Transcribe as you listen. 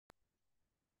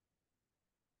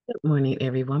Good morning,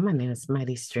 everyone. My name is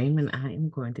Mighty Stream, and I am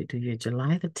going to do your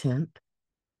July the 10th,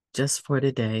 just for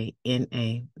today, in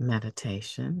a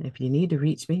meditation. If you need to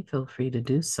reach me, feel free to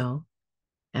do so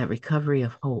at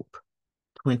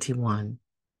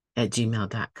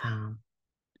recoveryofhope21@gmail.com.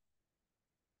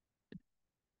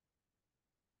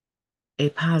 A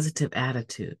positive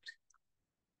attitude.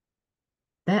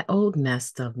 That old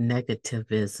nest of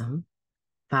negativism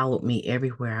followed me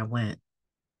everywhere I went.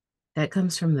 That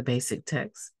comes from the basic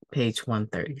text, page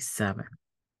 137.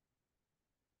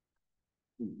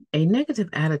 A negative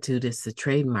attitude is the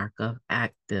trademark of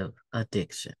active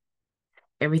addiction.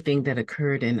 Everything that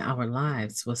occurred in our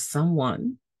lives was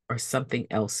someone or something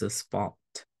else's fault.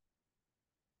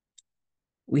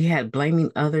 We had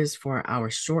blaming others for our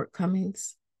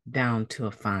shortcomings down to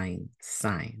a fine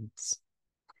science.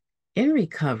 In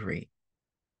recovery,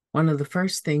 one of the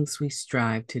first things we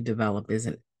strive to develop is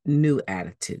a new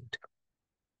attitude.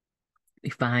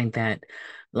 We find that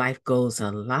life goes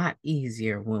a lot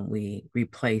easier when we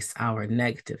replace our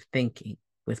negative thinking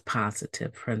with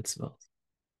positive principles.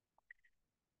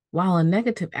 While a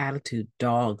negative attitude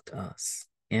dogged us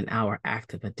in our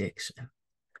active addiction,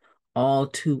 all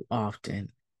too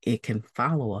often it can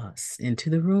follow us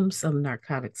into the rooms of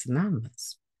Narcotics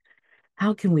Anonymous.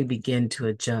 How can we begin to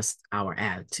adjust our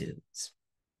attitudes?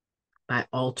 By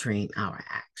altering our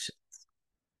actions.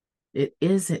 It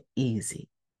isn't easy,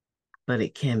 but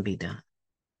it can be done.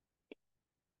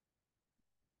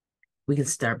 We can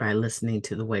start by listening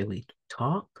to the way we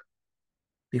talk.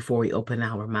 Before we open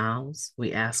our mouths,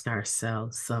 we ask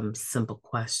ourselves some simple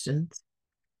questions.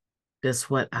 Does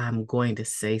what I'm going to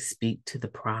say speak to the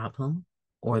problem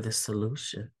or the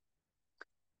solution?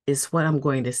 Is what I'm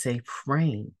going to say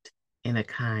framed in a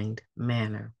kind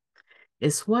manner?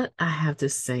 Is what I have to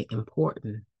say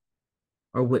important?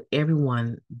 Or would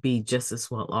everyone be just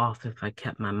as well off if I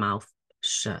kept my mouth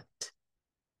shut?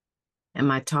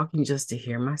 Am I talking just to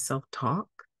hear myself talk?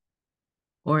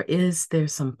 Or is there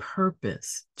some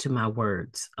purpose to my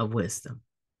words of wisdom?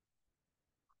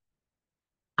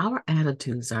 Our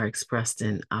attitudes are expressed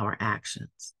in our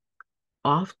actions.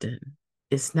 Often,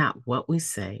 it's not what we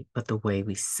say, but the way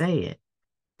we say it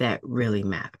that really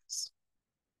matters.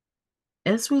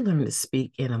 As we learn to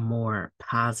speak in a more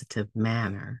positive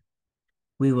manner,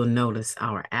 we will notice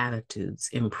our attitudes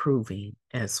improving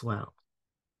as well.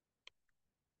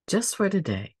 Just for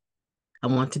today, I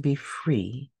want to be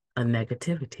free of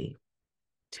negativity.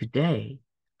 Today,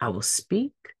 I will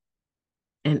speak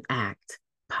and act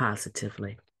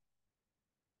positively.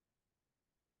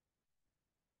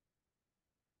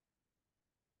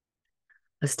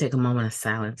 Let's take a moment of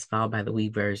silence, followed by the wee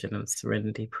version of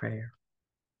Serenity Prayer.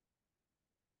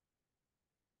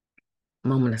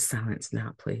 Moment of silence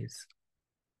now, please.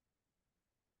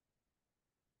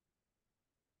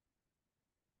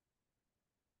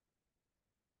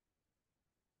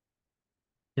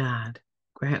 God,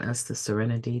 grant us the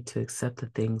serenity to accept the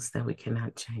things that we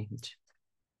cannot change,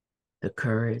 the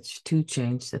courage to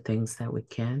change the things that we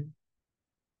can,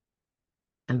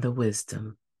 and the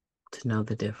wisdom to know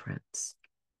the difference.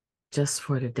 Just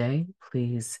for today,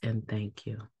 please and thank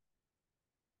you.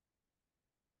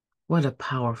 What a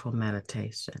powerful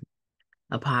meditation,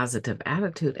 a positive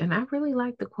attitude. And I really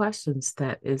like the questions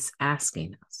that it's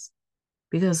asking us,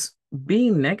 because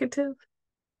being negative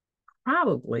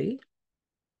probably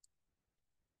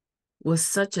was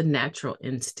such a natural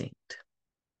instinct.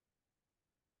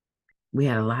 We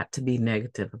had a lot to be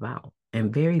negative about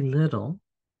and very little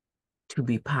to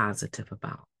be positive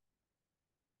about.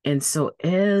 And so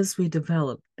as we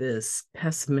develop this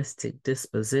pessimistic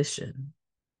disposition,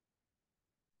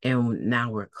 and now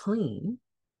we're clean,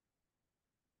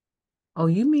 oh,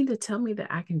 you mean to tell me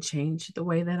that I can change the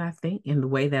way that I think, and the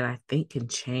way that I think can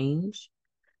change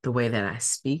the way that I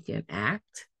speak and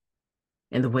act,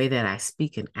 and the way that I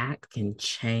speak and act can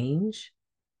change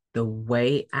the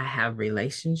way I have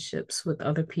relationships with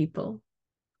other people?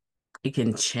 It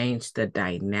can change the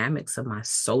dynamics of my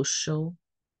social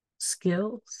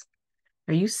skills.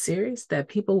 Are you serious that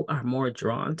people are more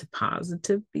drawn to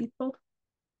positive people?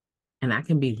 And I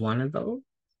can be one of those?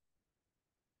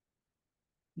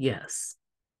 Yes.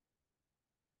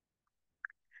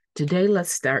 Today,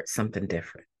 let's start something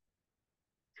different.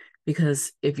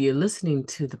 Because if you're listening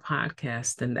to the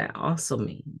podcast, then that also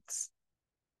means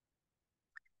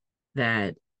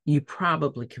that you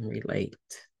probably can relate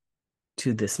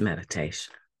to this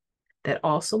meditation. That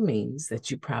also means that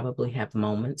you probably have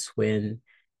moments when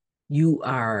you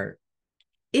are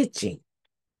itching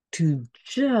to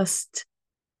just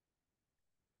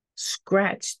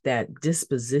scratch that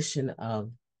disposition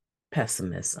of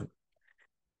pessimism.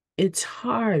 It's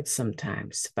hard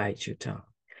sometimes to bite your tongue.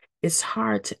 It's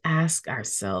hard to ask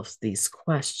ourselves these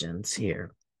questions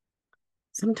here.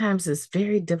 Sometimes it's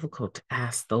very difficult to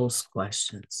ask those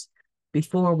questions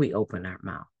before we open our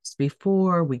mouths,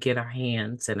 before we get our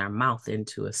hands and our mouth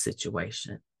into a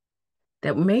situation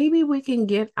that maybe we can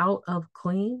get out of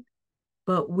clean,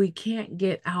 but we can't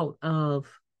get out of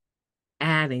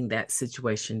adding that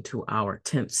situation to our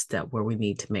 10th step where we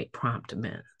need to make prompt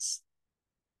amends.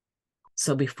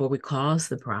 So before we cause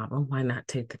the problem, why not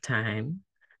take the time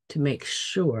to make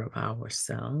sure of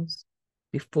ourselves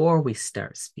before we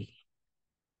start speaking?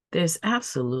 There's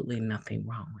absolutely nothing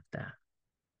wrong with that.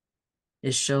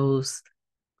 It shows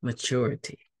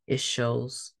maturity. It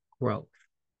shows growth.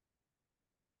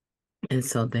 And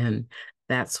so then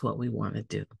that's what we want to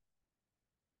do,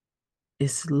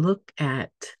 is look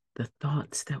at the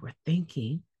thoughts that we're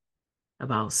thinking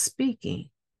about speaking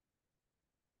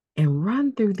and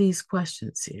run through these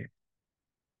questions here.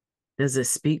 Does it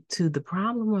speak to the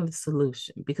problem or the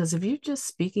solution? Because if you're just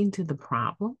speaking to the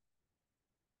problem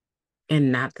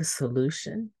and not the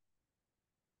solution,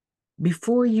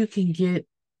 before you can get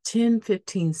 10,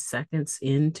 15 seconds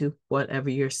into whatever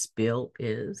your spill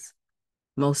is,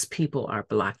 most people are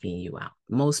blocking you out.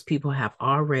 Most people have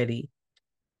already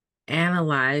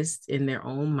analyzed in their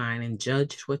own mind and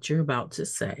judged what you're about to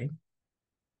say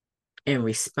and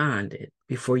responded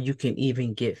before you can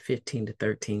even get 15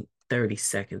 to 30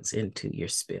 seconds into your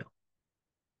spill.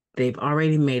 They've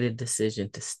already made a decision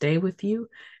to stay with you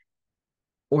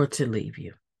or to leave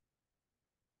you.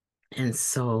 And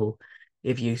so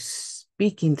if you're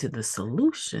speaking to the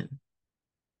solution,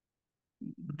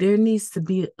 there needs to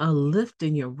be a lift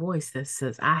in your voice that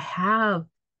says, I have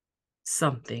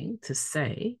something to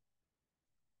say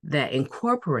that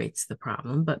incorporates the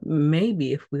problem, but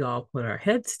maybe if we all put our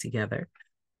heads together,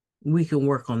 we can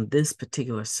work on this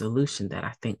particular solution that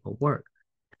I think will work.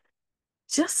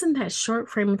 Just in that short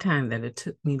frame of time that it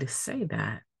took me to say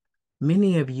that,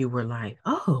 many of you were like,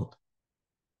 oh,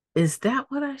 is that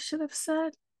what I should have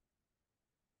said?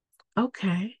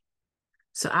 Okay.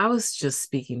 So I was just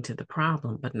speaking to the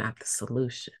problem, but not the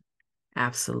solution.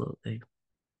 Absolutely.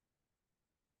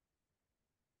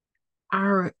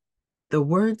 Are the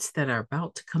words that are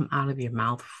about to come out of your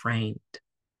mouth framed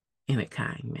in a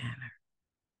kind manner?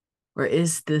 Or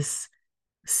is this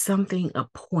something, a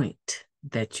point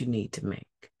that you need to make?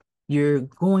 You're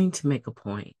going to make a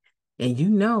point, and you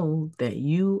know that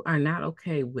you are not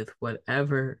okay with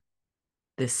whatever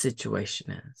this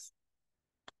situation is.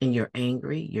 And you're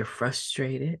angry, you're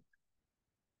frustrated,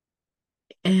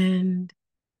 and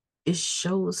it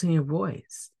shows in your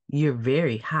voice. You're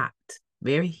very hot,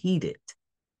 very heated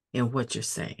in what you're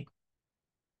saying.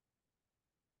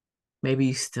 Maybe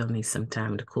you still need some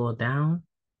time to cool down.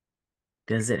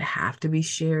 Does it have to be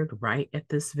shared right at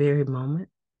this very moment?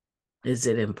 Is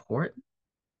it important?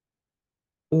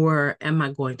 Or am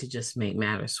I going to just make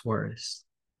matters worse?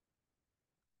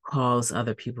 Cause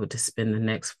other people to spend the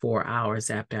next 4 hours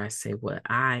after I say what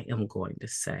I am going to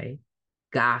say,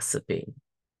 gossiping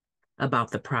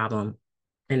about the problem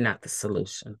and not the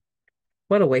solution.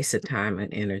 What a waste of time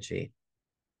and energy.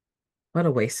 What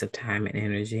a waste of time and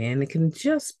energy. And it can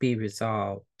just be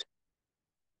resolved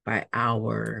by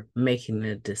our making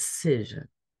a decision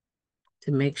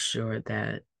to make sure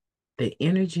that the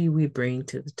energy we bring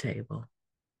to the table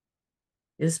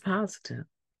is positive,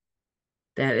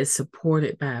 that is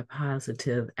supported by a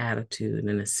positive attitude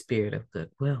and a spirit of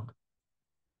goodwill.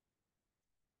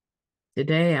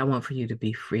 Today, I want for you to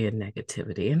be free of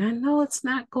negativity. And I know it's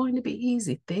not going to be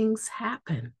easy. Things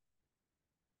happen.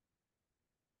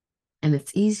 And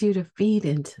it's easier to feed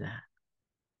into that.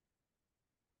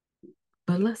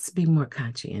 But let's be more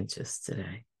conscientious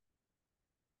today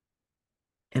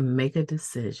and make a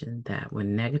decision that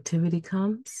when negativity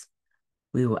comes,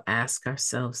 we will ask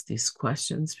ourselves these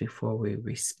questions before we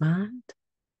respond.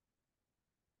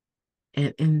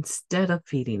 And instead of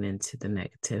feeding into the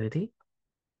negativity,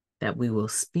 that we will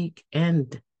speak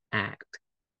and act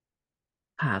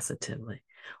positively.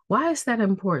 Why is that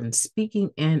important? Speaking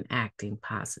and acting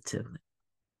positively.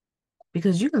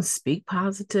 Because you can speak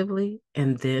positively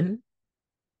and then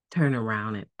turn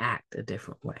around and act a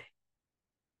different way.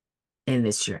 And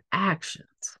it's your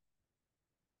actions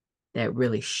that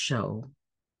really show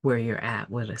where you're at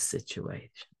with a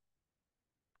situation.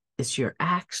 It's your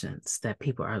actions that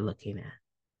people are looking at.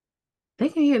 They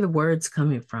can hear the words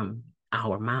coming from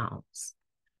our mouths,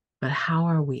 but how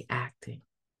are we acting?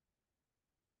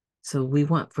 So we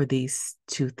want for these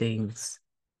two things,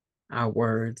 our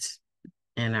words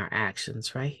and our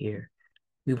actions right here,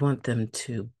 we want them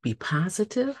to be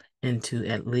positive and to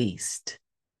at least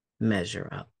measure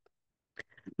up.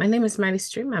 My name is Mighty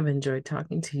Stream. I've enjoyed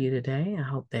talking to you today. I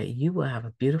hope that you will have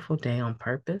a beautiful day on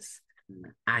purpose.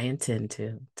 I intend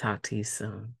to talk to you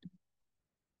soon.